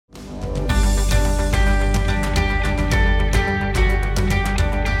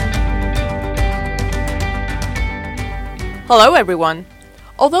Hello everyone!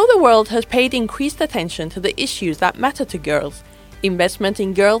 Although the world has paid increased attention to the issues that matter to girls, investment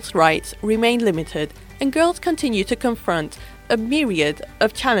in girls' rights remain limited and girls continue to confront a myriad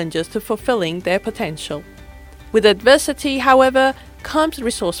of challenges to fulfilling their potential. With adversity, however, comes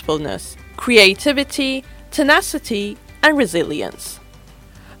resourcefulness, creativity, tenacity, and resilience.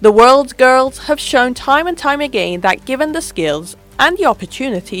 The world's girls have shown time and time again that given the skills and the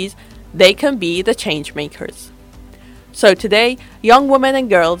opportunities, they can be the change makers. So today, young women and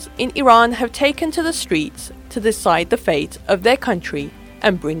girls in Iran have taken to the streets to decide the fate of their country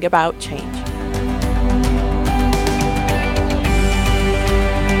and bring about change.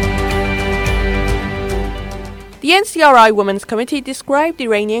 The NCRI Women's Committee described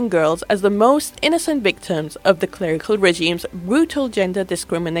Iranian girls as the most innocent victims of the clerical regime's brutal gender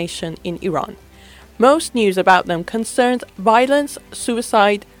discrimination in Iran. Most news about them concerned violence,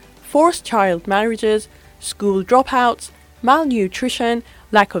 suicide, forced child marriages, school dropouts, malnutrition,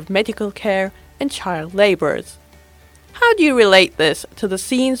 lack of medical care, and child laborers. How do you relate this to the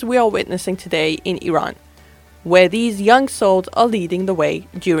scenes we are witnessing today in Iran, where these young souls are leading the way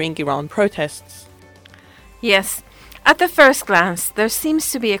during Iran protests? Yes, at the first glance, there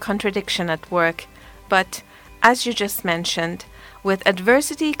seems to be a contradiction at work, but as you just mentioned, with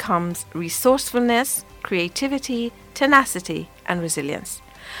adversity comes resourcefulness, creativity, tenacity, and resilience.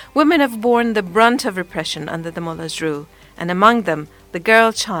 Women have borne the brunt of repression under the mullah's rule, and among them, the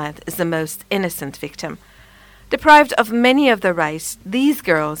girl child is the most innocent victim. Deprived of many of their rights, these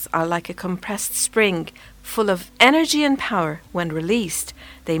girls are like a compressed spring, full of energy and power. When released,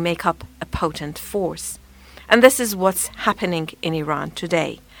 they make up a potent force. And this is what's happening in Iran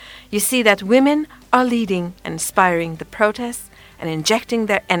today. You see that women are leading and inspiring the protests and injecting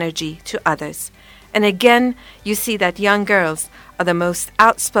their energy to others. And again, you see that young girls are the most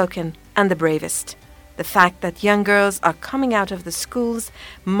outspoken and the bravest. The fact that young girls are coming out of the schools,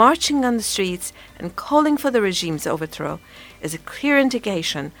 marching on the streets, and calling for the regime's overthrow is a clear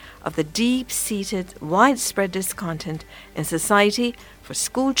indication of the deep-seated, widespread discontent in society for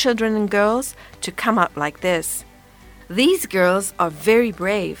school children and girls to come out like this. These girls are very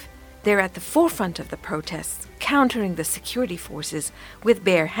brave. They're at the forefront of the protests, countering the security forces with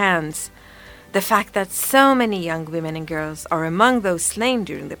bare hands. The fact that so many young women and girls are among those slain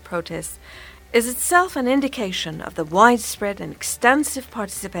during the protests is itself an indication of the widespread and extensive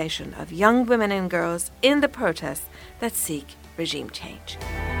participation of young women and girls in the protests that seek regime change.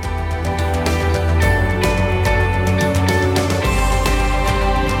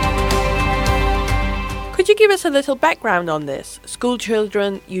 Could you give us a little background on this? School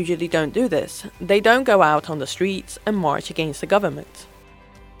children usually don't do this. They don't go out on the streets and march against the government.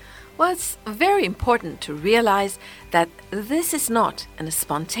 Well, it's very important to realize that this is not a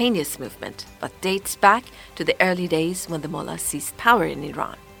spontaneous movement, but dates back to the early days when the mullah seized power in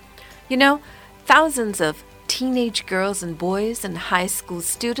Iran. You know, thousands of teenage girls and boys and high school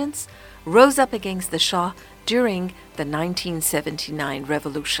students rose up against the Shah during the 1979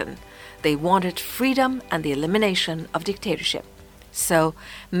 revolution. They wanted freedom and the elimination of dictatorship. So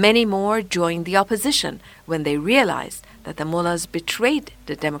many more joined the opposition when they realized that the mullahs betrayed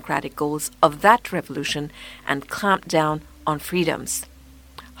the democratic goals of that revolution and clamped down on freedoms.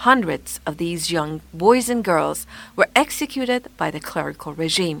 Hundreds of these young boys and girls were executed by the clerical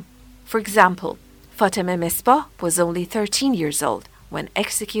regime. For example, Fatemeh Mesbah was only 13 years old when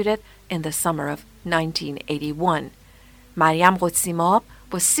executed in the summer of 1981. Maryam Qudsi Mahab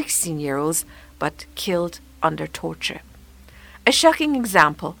was 16 years old but killed under torture. A shocking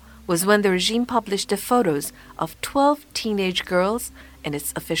example was when the regime published the photos of 12 teenage girls in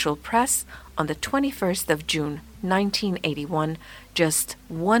its official press on the 21st of June 1981, just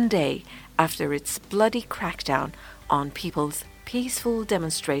one day after its bloody crackdown on people's peaceful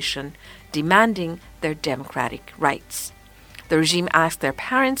demonstration demanding their democratic rights. The regime asked their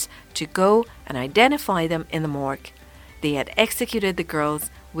parents to go and identify them in the morgue. They had executed the girls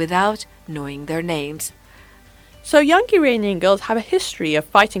without knowing their names. So young Iranian girls have a history of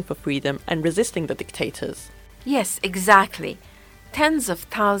fighting for freedom and resisting the dictators. Yes, exactly. Tens of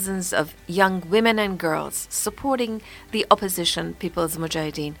thousands of young women and girls supporting the opposition People's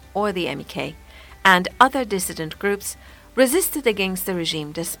Mujahideen or the MEK and other dissident groups resisted against the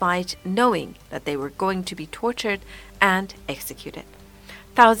regime despite knowing that they were going to be tortured and executed.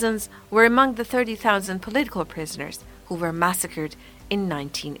 Thousands were among the 30,000 political prisoners who were massacred in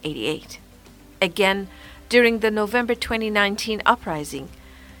 1988. Again, during the November 2019 uprising,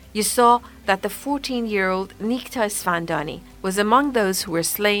 you saw that the 14-year-old Nikta Isfandani was among those who were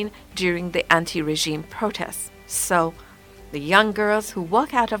slain during the anti-regime protests. So, The young girls who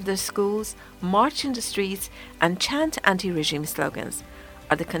walk out of their schools, march in the streets, and chant anti-regime slogans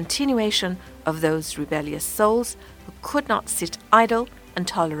are the continuation of those rebellious souls who could not sit idle and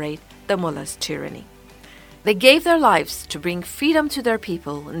tolerate the mullah's tyranny. They gave their lives to bring freedom to their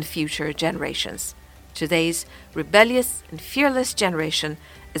people and future generations. Today's rebellious and fearless generation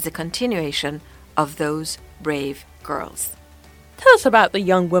is a continuation of those brave girls. Tell us about the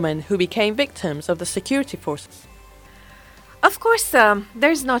young women who became victims of the security forces. Of course,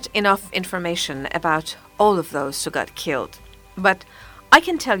 there's not enough information about all of those who got killed, but I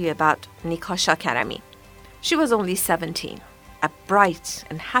can tell you about Nika Shakarami. She was only 17, a bright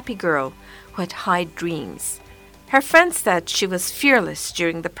and happy girl who had high dreams. Her friends said she was fearless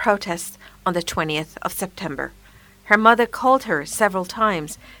during the protest on the 20th of September. Her mother called her several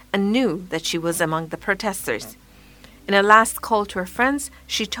times and knew that she was among the protesters. In a last call to her friends,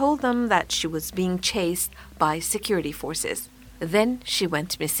 she told them that she was being chased by security forces. Then she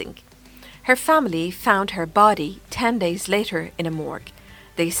went missing. Her family found her body 10 days later in a morgue.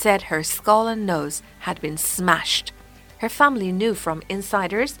 They said her skull and nose had been smashed. Her family knew from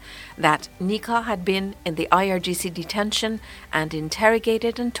insiders that Nika had been in the IRGC detention and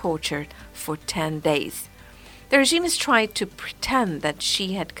interrogated and tortured for 10 days. The regime has tried to pretend that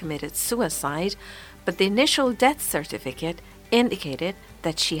she had committed suicide, but the initial death certificate indicated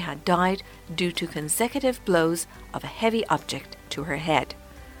that she had died due to consecutive blows of a heavy object to her head.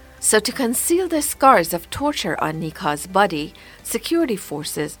 So to conceal the scars of torture on Nika's body, security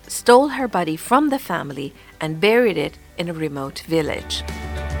forces stole her body from the family and buried it in a remote village.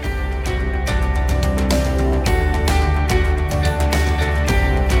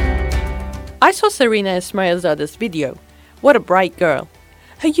 I saw Sarina Ismailzade's video. What a bright girl.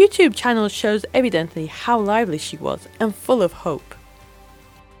 Her YouTube channel shows evidently how lively she was and full of hope.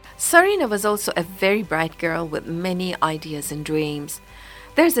 Sarina was also a very bright girl with many ideas and dreams.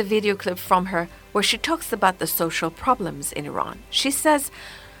 There's a video clip from her where she talks about the social problems in Iran. She says,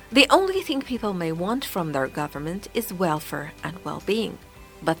 "The only thing people may want from their government is welfare and well-being.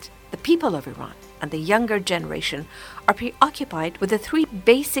 But the people of Iran and the younger generation are preoccupied with the three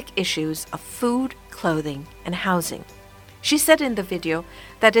basic issues of food, clothing, and housing." She said in the video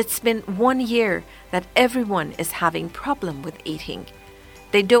that it's been 1 year that everyone is having problem with eating.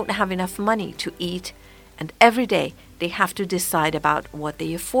 They don't have enough money to eat, and every day they have to decide about what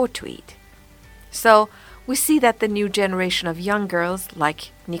they afford to eat. So we see that the new generation of young girls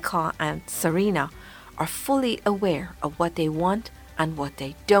like Nika and Sarina are fully aware of what they want and what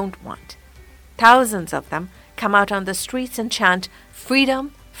they don't want. Thousands of them come out on the streets and chant,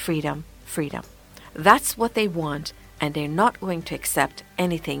 "Freedom, freedom, freedom." That's what they want, and they're not going to accept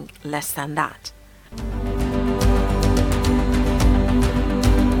anything less than that.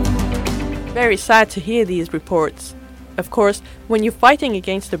 Very sad to hear these reports. Of course, when you're fighting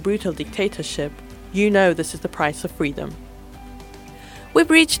against a brutal dictatorship, you know this is the price of freedom. We've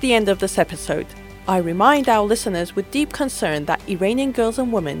reached the end of this episode. I remind our listeners with deep concern that Iranian girls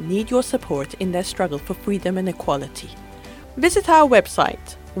and women need your support in their struggle for freedom and equality. Visit our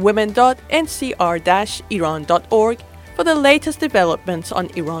website, women.ncr-iran.org, for the latest developments on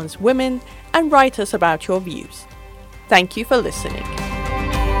Iran's women and write us about your views. Thank you for listening.